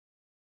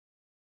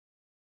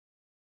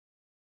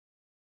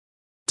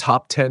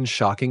Top 10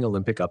 shocking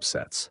Olympic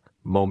upsets,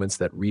 moments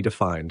that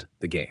redefined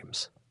the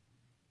Games.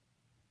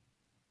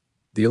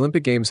 The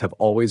Olympic Games have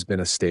always been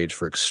a stage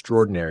for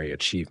extraordinary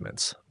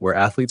achievements, where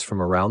athletes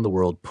from around the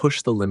world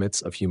push the limits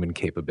of human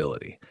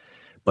capability.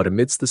 But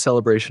amidst the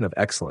celebration of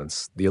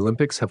excellence, the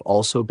Olympics have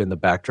also been the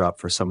backdrop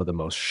for some of the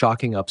most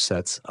shocking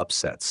upsets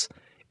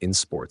in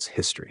sports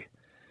history.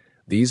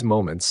 These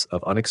moments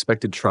of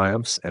unexpected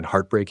triumphs and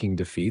heartbreaking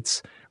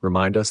defeats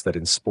remind us that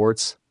in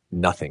sports,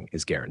 nothing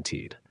is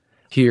guaranteed.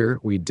 Here,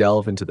 we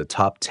delve into the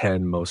top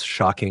 10 most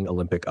shocking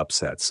Olympic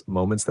upsets,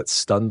 moments that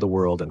stunned the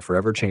world and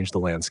forever changed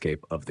the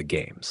landscape of the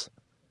Games.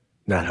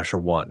 Natasha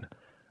 1.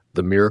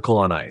 The Miracle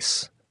on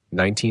Ice,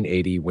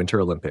 1980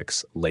 Winter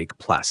Olympics, Lake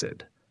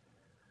Placid.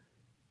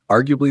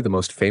 Arguably the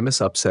most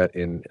famous upset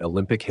in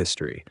Olympic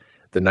history,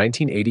 the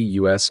 1980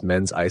 U.S.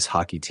 men's ice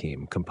hockey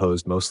team,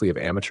 composed mostly of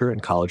amateur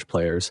and college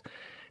players,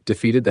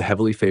 defeated the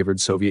heavily favored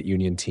Soviet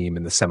Union team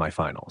in the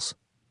semifinals.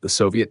 The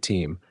Soviet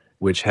team,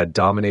 which had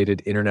dominated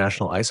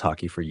international ice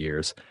hockey for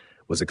years,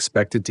 was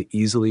expected to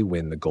easily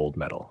win the gold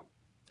medal.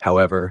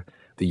 However,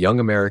 the young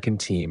American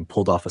team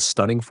pulled off a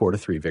stunning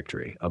 4-3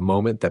 victory, a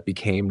moment that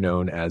became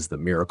known as the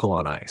Miracle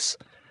on Ice.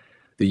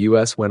 The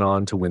U.S. went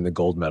on to win the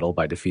gold medal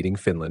by defeating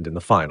Finland in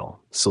the final,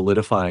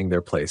 solidifying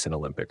their place in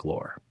Olympic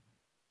lore.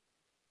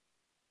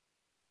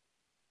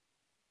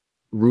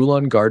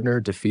 Rulon Gardner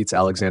defeats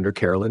Alexander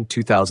Karelin,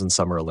 2000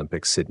 Summer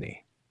Olympics,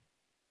 Sydney.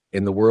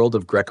 In the world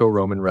of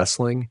Greco-Roman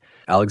wrestling,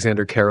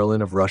 Alexander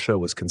Karelin of Russia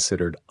was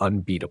considered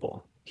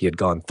unbeatable. He had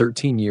gone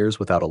 13 years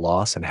without a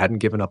loss and hadn't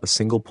given up a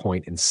single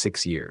point in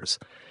 6 years.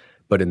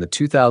 But in the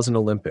 2000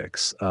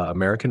 Olympics,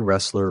 American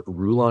wrestler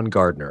Rulon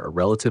Gardner, a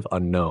relative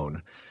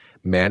unknown,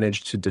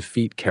 managed to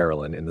defeat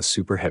Karelin in the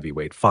super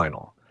heavyweight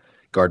final.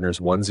 Gardner's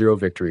 1-0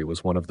 victory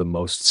was one of the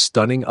most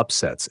stunning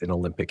upsets in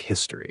Olympic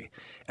history,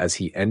 as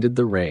he ended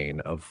the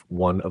reign of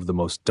one of the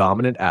most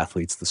dominant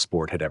athletes the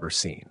sport had ever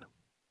seen.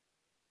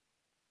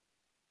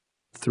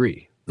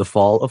 3. The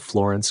fall of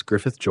Florence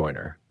Griffith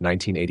Joyner,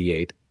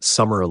 1988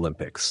 Summer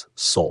Olympics,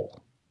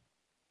 Seoul.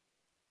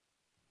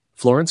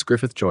 Florence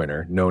Griffith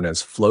Joyner, known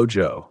as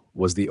Flo-Jo,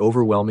 was the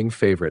overwhelming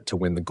favorite to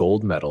win the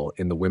gold medal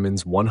in the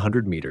women's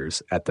 100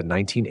 meters at the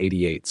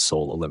 1988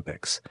 Seoul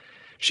Olympics.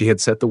 She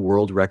had set the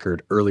world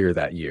record earlier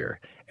that year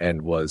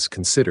and was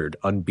considered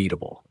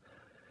unbeatable.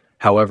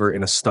 However,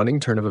 in a stunning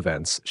turn of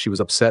events, she was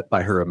upset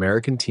by her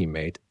American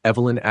teammate,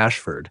 Evelyn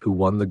Ashford, who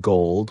won the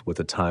gold with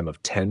a time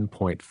of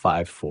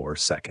 10.54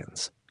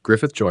 seconds.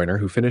 Griffith Joyner,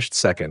 who finished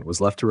second, was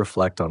left to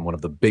reflect on one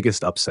of the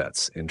biggest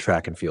upsets in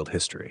track and field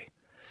history.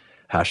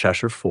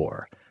 Hashasher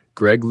 4.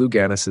 Greg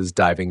Louganis'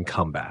 diving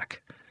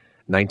comeback.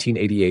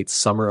 1988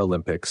 Summer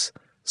Olympics,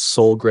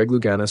 Seoul. Greg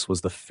Louganis was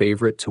the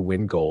favorite to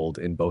win gold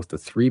in both the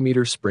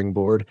 3-meter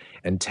springboard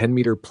and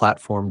 10-meter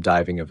platform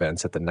diving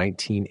events at the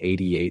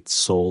 1988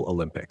 Seoul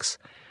Olympics.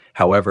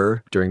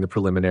 However, during the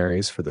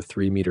preliminaries for the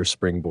 3-meter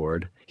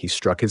springboard, he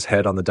struck his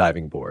head on the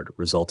diving board,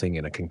 resulting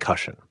in a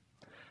concussion.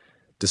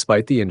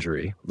 Despite the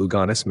injury,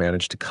 Louganis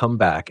managed to come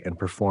back and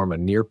perform a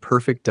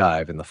near-perfect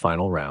dive in the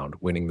final round,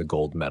 winning the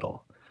gold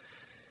medal.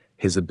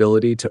 His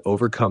ability to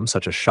overcome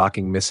such a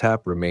shocking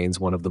mishap remains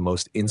one of the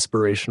most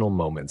inspirational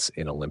moments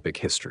in Olympic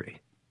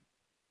history.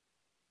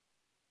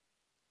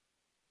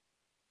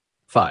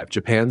 5.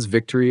 Japan's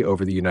victory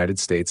over the United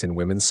States in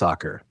women's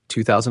soccer,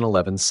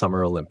 2011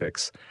 Summer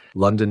Olympics,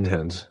 London.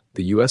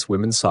 The U.S.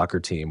 women's soccer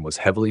team was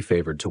heavily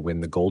favored to win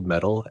the gold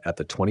medal at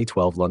the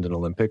 2012 London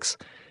Olympics,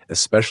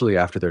 especially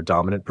after their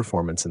dominant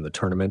performance in the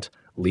tournament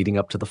leading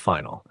up to the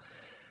final.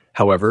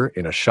 However,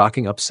 in a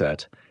shocking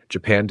upset,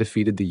 Japan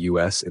defeated the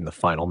U.S. in the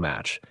final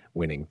match,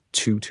 winning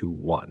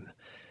 2-1.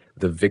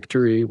 The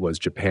victory was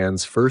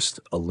Japan's first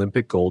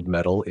Olympic gold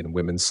medal in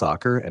women's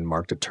soccer and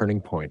marked a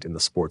turning point in the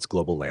sport's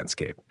global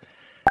landscape.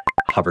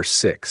 Hover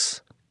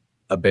 6.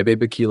 Abebe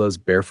Bikila's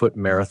barefoot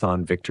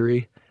marathon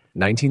victory,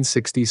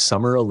 1960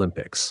 Summer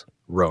Olympics,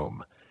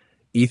 Rome.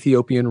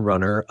 Ethiopian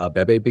runner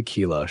Abebe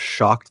Bikila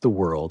shocked the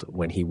world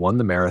when he won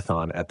the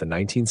marathon at the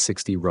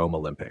 1960 Rome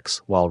Olympics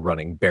while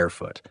running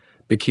barefoot.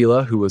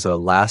 Bikila, who was a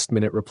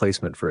last-minute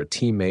replacement for a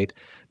teammate,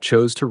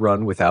 chose to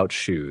run without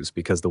shoes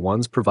because the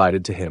ones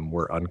provided to him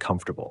were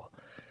uncomfortable.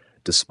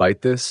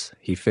 Despite this,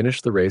 he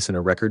finished the race in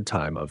a record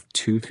time of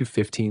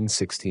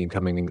 2:15:16,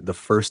 becoming the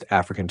first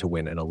African to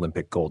win an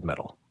Olympic gold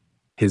medal.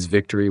 His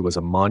victory was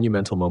a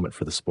monumental moment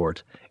for the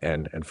sport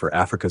and for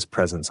Africa's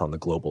presence on the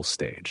global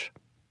stage.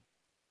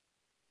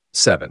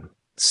 7.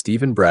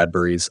 Stephen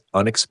Bradbury's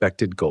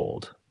unexpected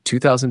gold,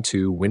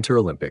 2002 Winter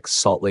Olympics,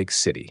 Salt Lake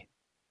City.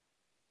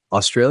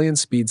 Australian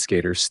speed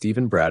skater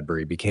Stephen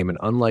Bradbury became an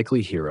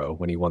unlikely hero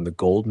when he won the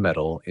gold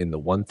medal in the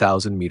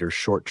 1,000-meter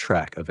short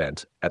track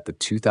event at the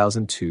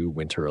 2002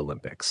 Winter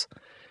Olympics.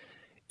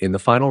 In the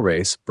final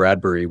race,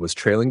 Bradbury was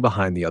trailing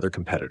behind the other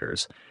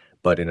competitors,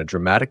 but in a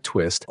dramatic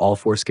twist, all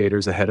 4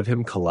 skaters ahead of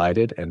him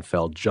collided and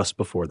fell just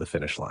before the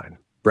finish line.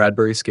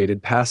 Bradbury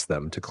skated past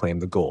them to claim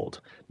the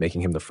gold,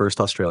 making him the first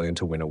Australian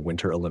to win a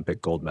Winter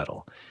Olympic gold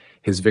medal.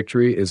 His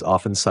victory is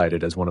often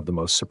cited as one of the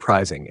most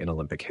surprising in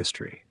Olympic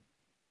history.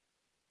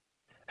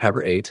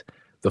 Haber 8.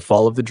 The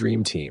fall of the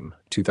Dream Team,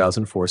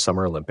 2004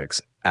 Summer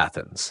Olympics,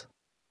 Athens.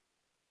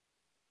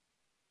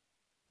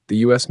 The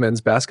U.S.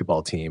 men's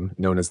basketball team,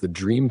 known as the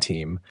Dream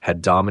Team,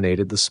 had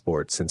dominated the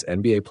sport since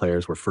NBA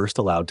players were first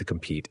allowed to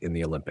compete in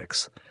the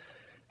Olympics.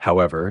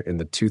 However, in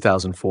the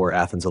 2004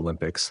 Athens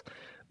Olympics,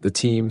 the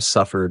team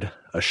suffered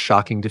a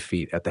shocking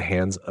defeat at the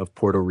hands of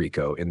Puerto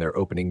Rico in their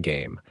opening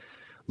game,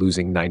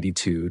 losing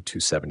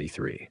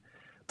 92-73.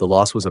 The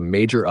loss was a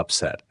major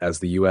upset, as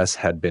the U.S.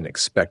 had been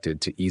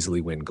expected to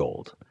easily win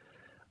gold.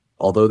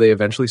 Although they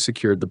eventually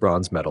secured the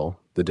bronze medal,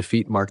 the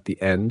defeat marked the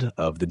end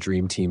of the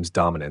Dream Team's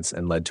dominance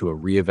and led to a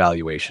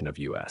reevaluation of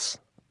U.S.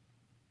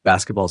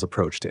 basketball's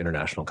approach to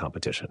international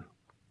competition.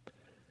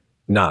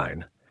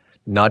 9.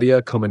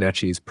 Nadia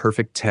Comaneci's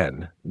Perfect 10,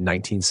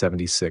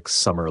 1976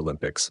 Summer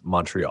Olympics,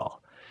 Montreal.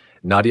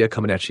 Nadia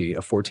Comaneci, a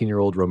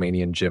 14-year-old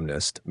Romanian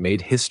gymnast,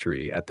 made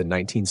history at the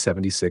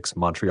 1976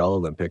 Montreal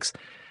Olympics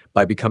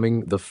by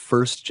becoming the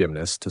first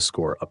gymnast to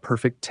score a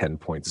perfect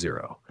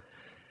 10.0.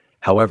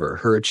 However,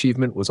 her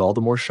achievement was all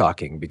the more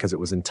shocking because it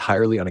was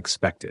entirely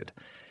unexpected.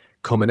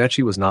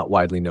 Comaneci was not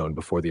widely known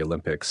before the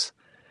Olympics,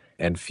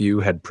 and few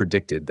had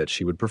predicted that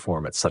she would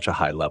perform at such a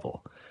high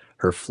level.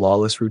 Her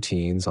flawless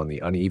routines on the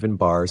uneven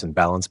bars and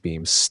balance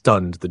beams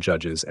stunned the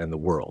judges and the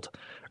world,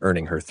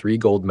 earning her 3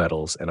 gold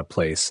medals and a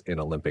place in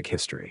Olympic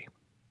history.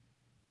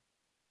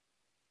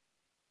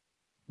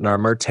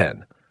 Number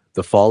 10.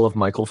 The fall of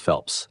Michael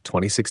Phelps,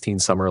 2016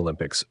 Summer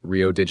Olympics,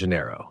 Rio de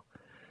Janeiro.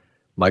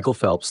 Michael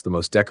Phelps, the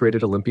most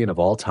decorated Olympian of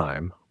all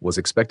time, was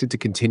expected to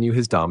continue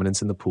his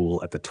dominance in the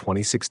pool at the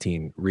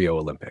 2016 Rio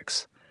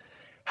Olympics.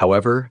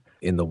 However,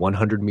 in the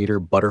 100-meter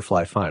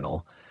butterfly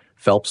final,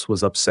 Phelps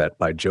was upset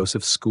by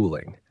Joseph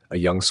Schooling, a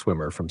young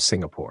swimmer from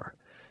Singapore.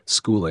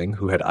 Schooling,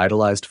 who had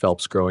idolized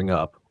Phelps growing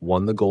up,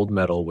 won the gold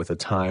medal with a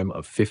time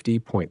of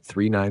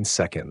 50.39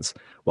 seconds,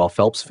 while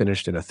Phelps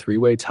finished in a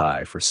 3-way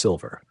tie for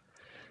silver.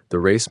 The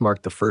race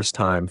marked the first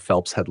time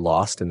Phelps had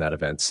lost in that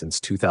event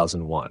since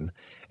 2001,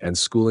 and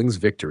Schooling's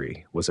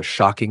victory was a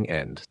shocking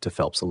end to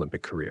Phelps'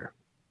 Olympic career.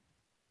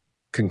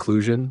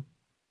 Conclusion: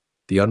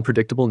 the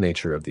unpredictable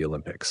nature of the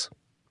Olympics.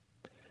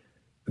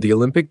 The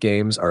Olympic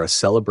Games are a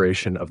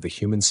celebration of the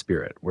human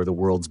spirit where the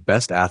world's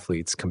best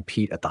athletes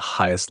compete at the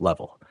highest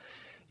level.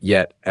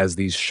 Yet, as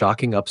these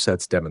shocking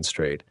upsets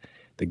demonstrate,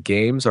 the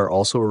Games are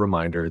also a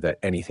reminder that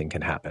anything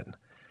can happen.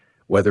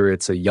 Whether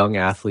it's a young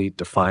athlete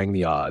defying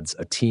the odds,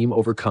 a team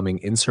overcoming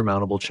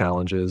insurmountable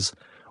challenges,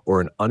 or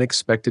an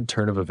unexpected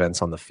turn of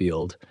events on the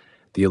field,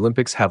 the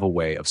Olympics have a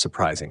way of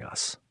surprising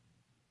us.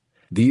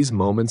 These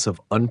moments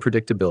of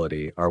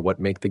unpredictability are what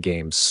make the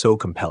Games so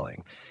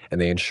compelling, and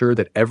they ensure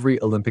that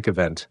every Olympic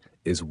event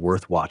is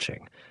worth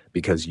watching,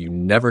 because you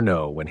never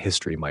know when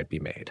history might be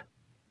made.